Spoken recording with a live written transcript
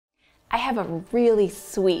I have a really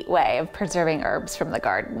sweet way of preserving herbs from the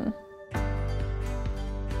garden.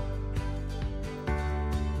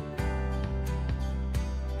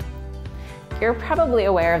 You're probably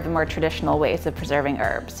aware of the more traditional ways of preserving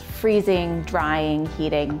herbs: freezing, drying,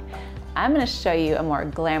 heating. I'm going to show you a more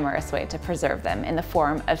glamorous way to preserve them in the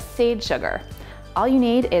form of sage sugar. All you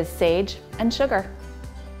need is sage and sugar.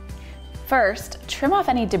 First, trim off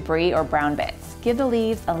any debris or brown bits. Give the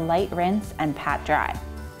leaves a light rinse and pat dry.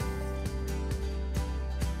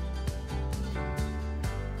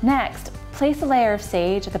 Next, place a layer of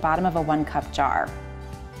sage at the bottom of a 1-cup jar.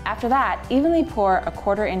 After that, evenly pour a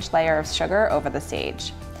 1/4-inch layer of sugar over the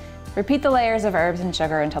sage. Repeat the layers of herbs and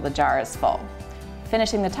sugar until the jar is full,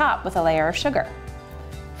 finishing the top with a layer of sugar.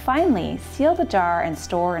 Finally, seal the jar and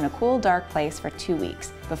store in a cool, dark place for 2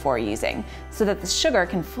 weeks before using, so that the sugar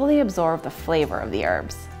can fully absorb the flavor of the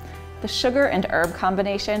herbs. The sugar and herb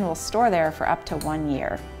combination will store there for up to 1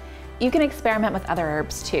 year. You can experiment with other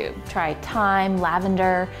herbs too. Try thyme,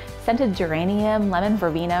 lavender, scented geranium, lemon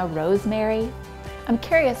verbena, rosemary. I'm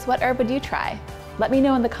curious, what herb would you try? Let me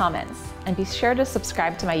know in the comments, and be sure to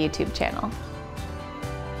subscribe to my YouTube channel.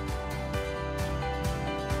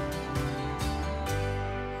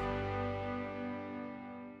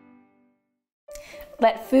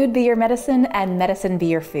 Let food be your medicine and medicine be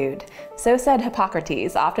your food. So said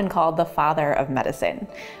Hippocrates, often called the father of medicine.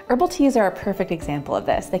 Herbal teas are a perfect example of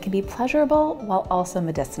this. They can be pleasurable while also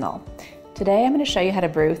medicinal. Today I'm going to show you how to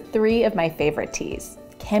brew 3 of my favorite teas: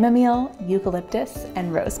 chamomile, eucalyptus,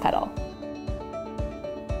 and rose petal.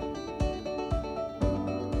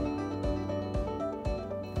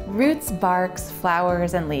 Roots, barks,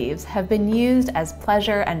 flowers, and leaves have been used as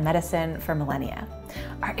pleasure and medicine for millennia.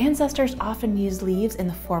 Our ancestors often used leaves in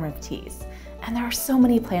the form of teas, and there are so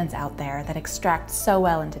many plants out there that extract so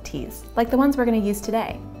well into teas, like the ones we're going to use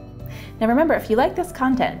today. Now remember, if you like this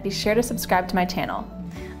content, be sure to subscribe to my channel.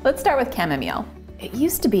 Let's start with chamomile. It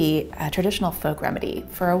used to be a traditional folk remedy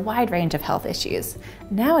for a wide range of health issues.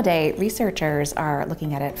 Nowadays, researchers are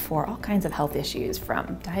looking at it for all kinds of health issues,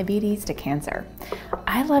 from diabetes to cancer.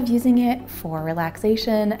 I love using it for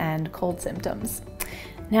relaxation and cold symptoms.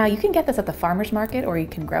 Now, you can get this at the farmer's market, or you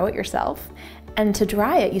can grow it yourself. And to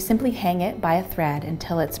dry it, you simply hang it by a thread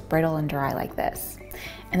until it's brittle and dry like this.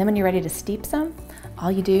 And then when you're ready to steep some, all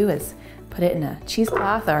you do is put it in a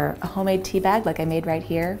cheesecloth or a homemade tea bag like I made right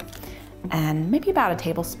here. And maybe about a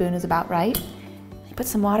tablespoon is about right. You put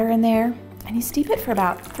some water in there and you steep it for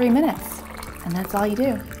about 3 minutes. And that's all you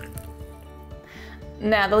do.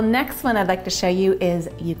 Now, the next one I'd like to show you is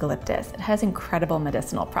eucalyptus. It has incredible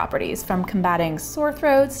medicinal properties, from combating sore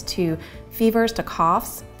throats to fevers to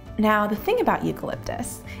coughs. Now, the thing about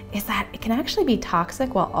eucalyptus is that it can actually be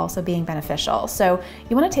toxic while also being beneficial. So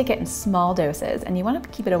you want to take it in small doses, and you want to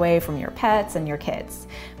keep it away from your pets and your kids.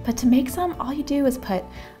 But to make some, all you do is put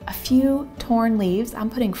a few torn leaves. I'm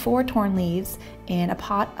putting 4 torn leaves in a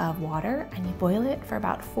pot of water, and you boil it for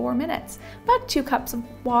about 4 minutes. About 2 cups of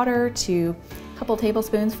water to a couple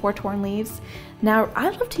tablespoons, 4 torn leaves. Now, I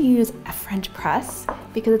love to use a French press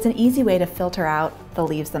because it's an easy way to filter out the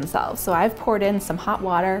leaves themselves. So I've poured in some hot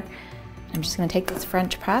water. I'm just going to take this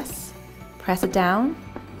French press, press it down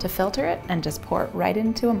to filter it, and just pour it right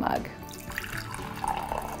into a mug.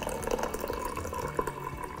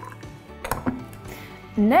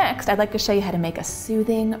 Next, I'd like to show you how to make a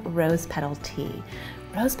soothing rose petal tea.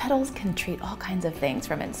 Rose petals can treat all kinds of things,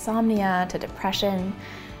 from insomnia to depression.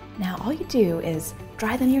 Now, all you do is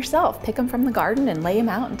dry them yourself. Pick them from the garden and lay them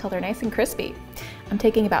out until they're nice and crispy. I'm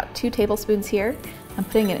taking about 2 tablespoons here. I'm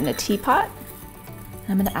putting it in a teapot.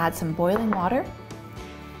 I'm going to add some boiling water,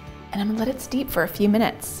 and I'm going to let it steep for a few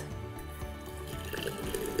minutes.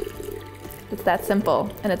 It's that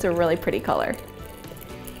simple, and it's a really pretty color.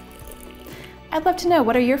 I'd love to know,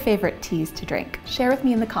 what are your favorite teas to drink? Share with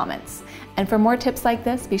me in the comments. And for more tips like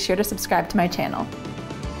this, be sure to subscribe to my channel.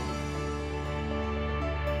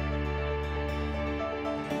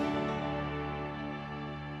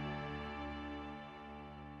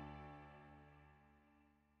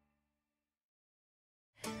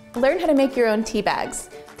 Learn how to make your own tea bags.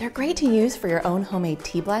 They're great to use for your own homemade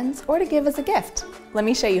tea blends or to give as a gift. Let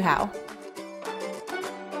me show you how.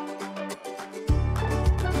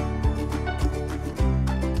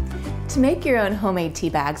 To make your own homemade tea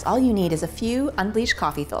bags, all you need is a few unbleached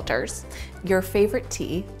coffee filters, your favorite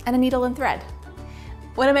tea, and a needle and thread.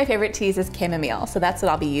 One of my favorite teas is chamomile, so that's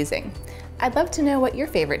what I'll be using. I'd love to know what your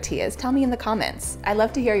favorite tea is. Tell me in the comments. I'd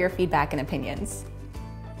love to hear your feedback and opinions.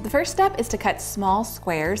 The first step is to cut small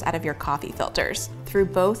squares out of your coffee filters through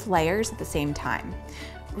both layers at the same time.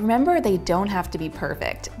 Remember, they don't have to be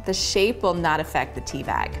perfect. The shape will not affect the tea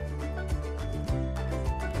bag.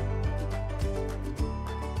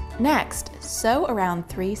 Next, sew around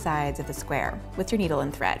 3 sides of the square with your needle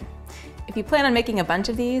and thread. If you plan on making a bunch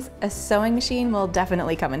of these, a sewing machine will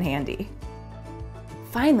definitely come in handy.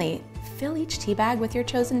 Finally, fill each tea bag with your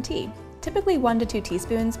chosen tea, typically 1 to 2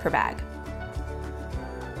 teaspoons per bag.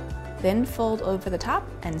 Then fold over the top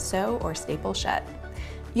and sew or staple shut.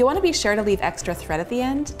 You'll want to be sure to leave extra thread at the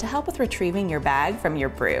end to help with retrieving your bag from your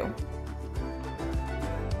brew.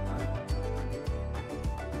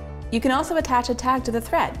 You can also attach a tag to the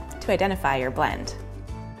thread to identify your blend.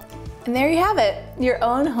 And there you have it, your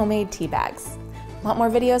own homemade tea bags. Want more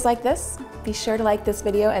videos like this? Be sure to like this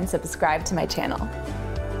video and subscribe to my channel.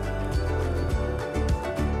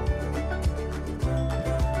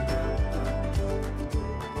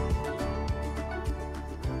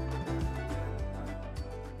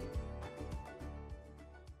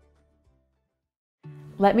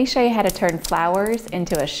 Let me show you how to turn flowers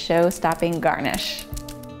into a show-stopping garnish.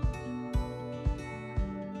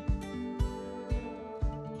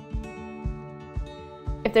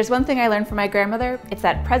 If there's one thing I learned from my grandmother, it's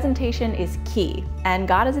that presentation is key, and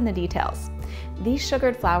God is in the details. These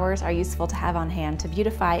sugared flowers are useful to have on hand to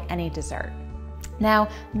beautify any dessert. Now,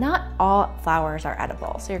 not all flowers are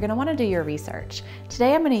edible, so you're going to want to do your research.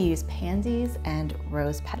 Today I'm going to use pansies and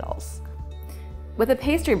rose petals. With a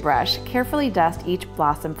pastry brush, carefully dust each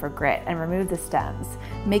blossom for grit and remove the stems,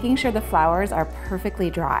 making sure the flowers are perfectly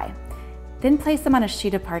dry. Then place them on a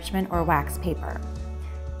sheet of parchment or wax paper.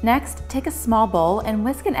 Next, take a small bowl and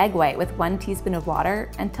whisk an egg white with 1 teaspoon of water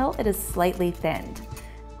until it is slightly thinned.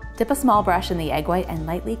 Dip a small brush in the egg white and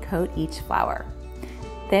lightly coat each flower.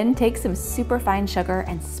 Then take some superfine sugar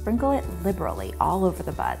and sprinkle it liberally all over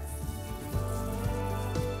the buds.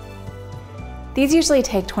 These usually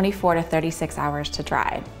take 24 to 36 hours to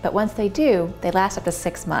dry, but once they do, they last up to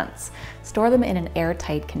 6 months. Store them in an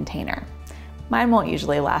airtight container. Mine won't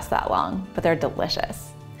usually last that long, but they're delicious.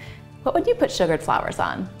 What would you put sugared flowers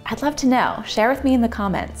on? I'd love to know. Share with me in the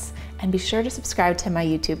comments, and be sure to subscribe to my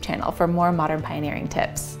YouTube channel for more modern pioneering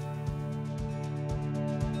tips.